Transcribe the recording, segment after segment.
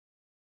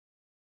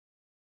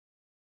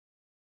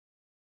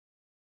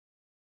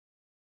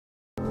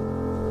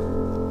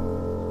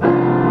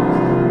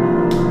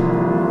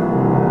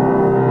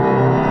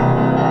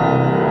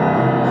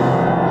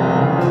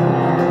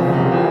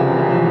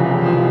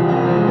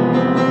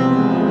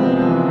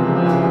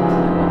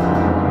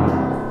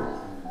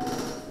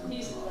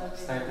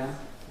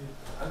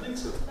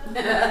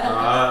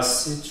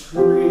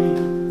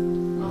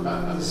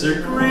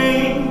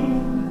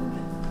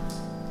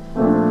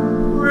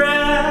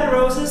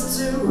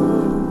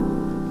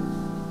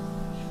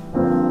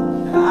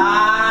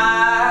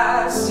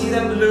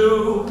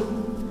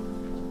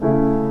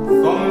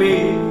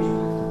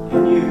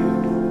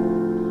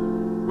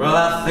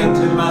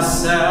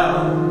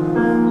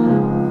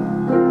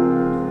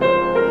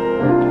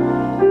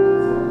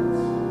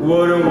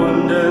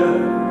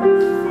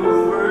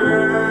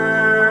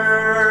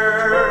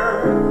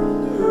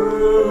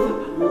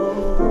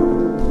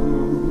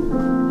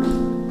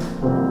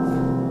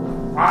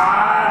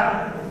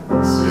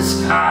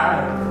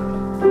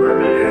skies were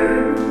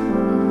blue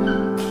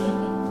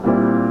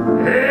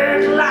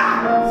and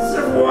clouds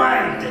of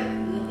white,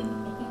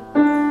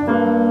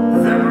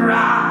 the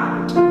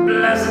bright,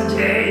 blessed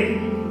day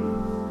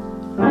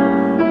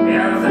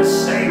and the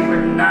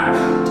sacred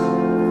night.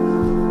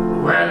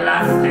 Well,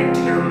 I think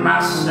to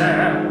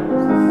myself,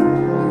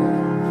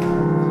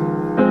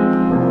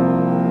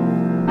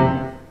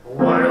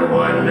 what a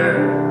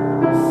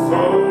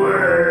wonderful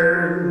world.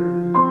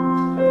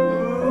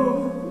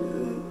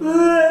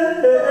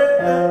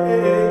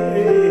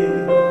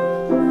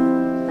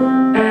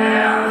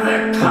 And the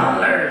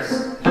colors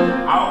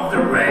of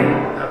the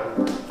rainbow,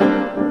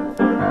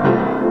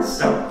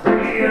 so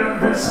pretty in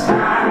the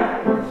sky,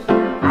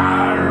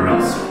 are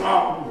also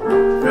on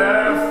the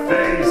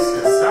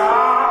faces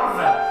of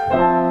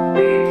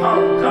people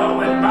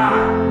going by.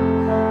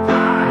 I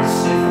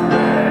see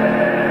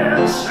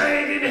friends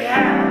shaking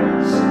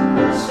hands,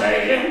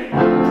 saying,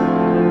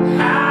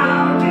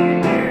 how do you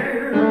do?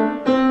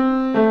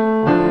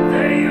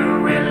 They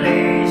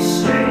really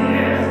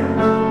saying,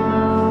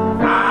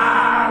 I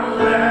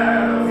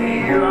love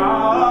you.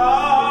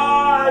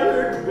 All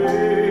your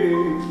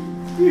babies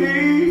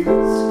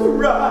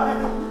cry,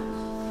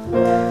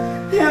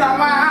 and I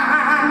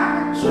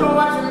might show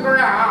watch them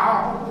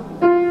ground.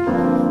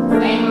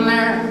 Ain't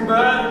learned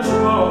much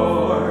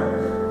more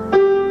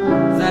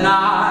than I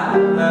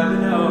ever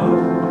know.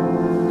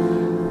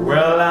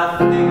 Well, I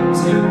think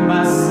to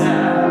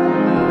myself,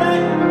 what a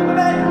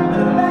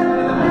wonderful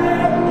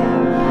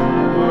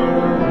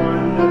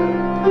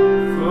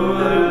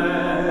world.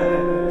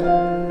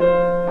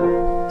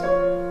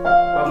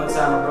 One more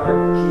time, I got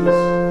keys,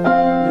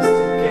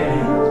 Mr.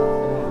 Kenny.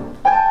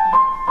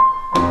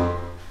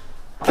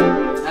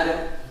 I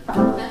do.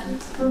 Oh,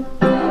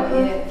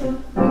 yeah.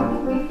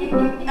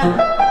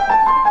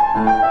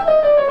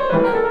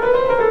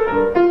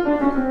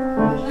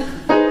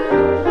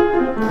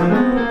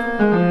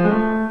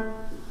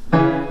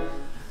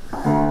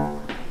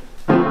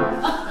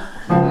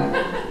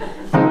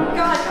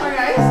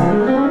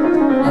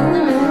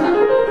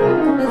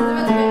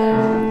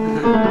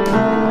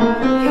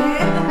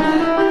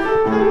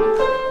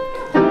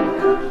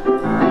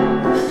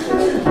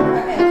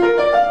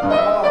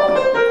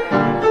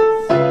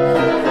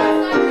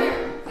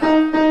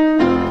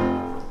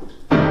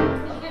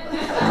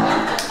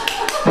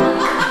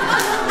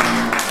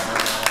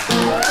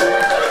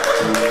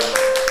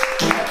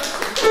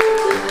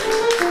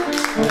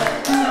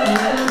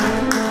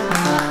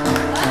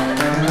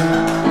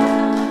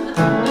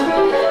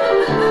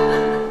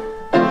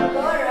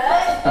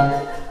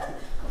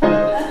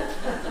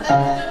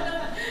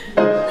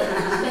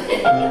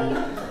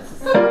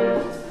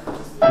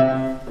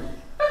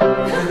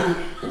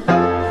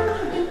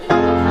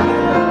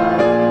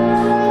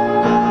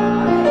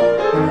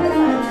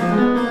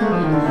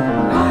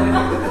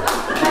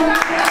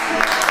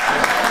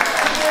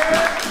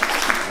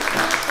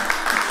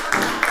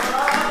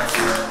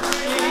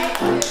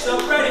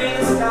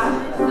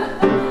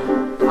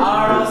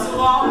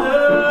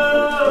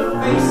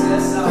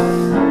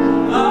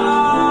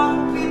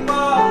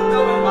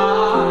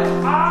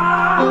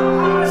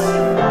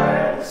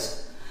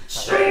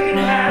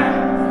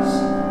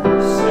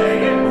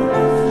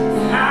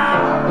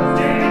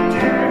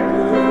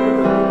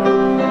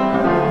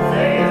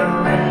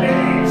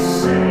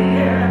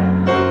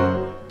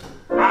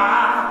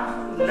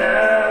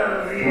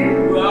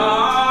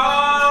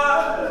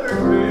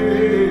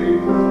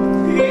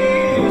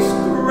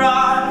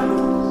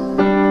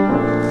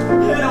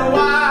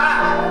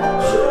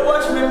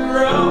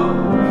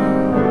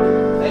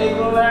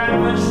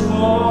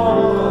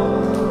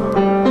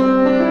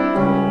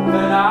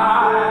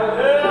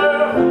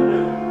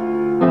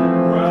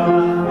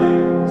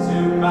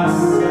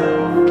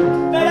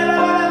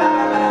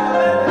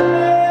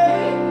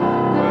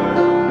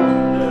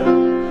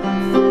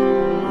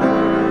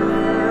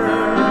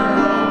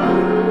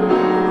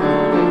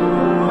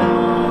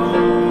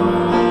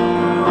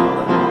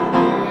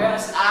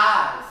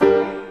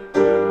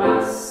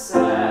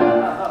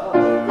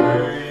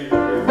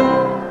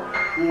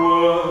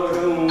 Whoa.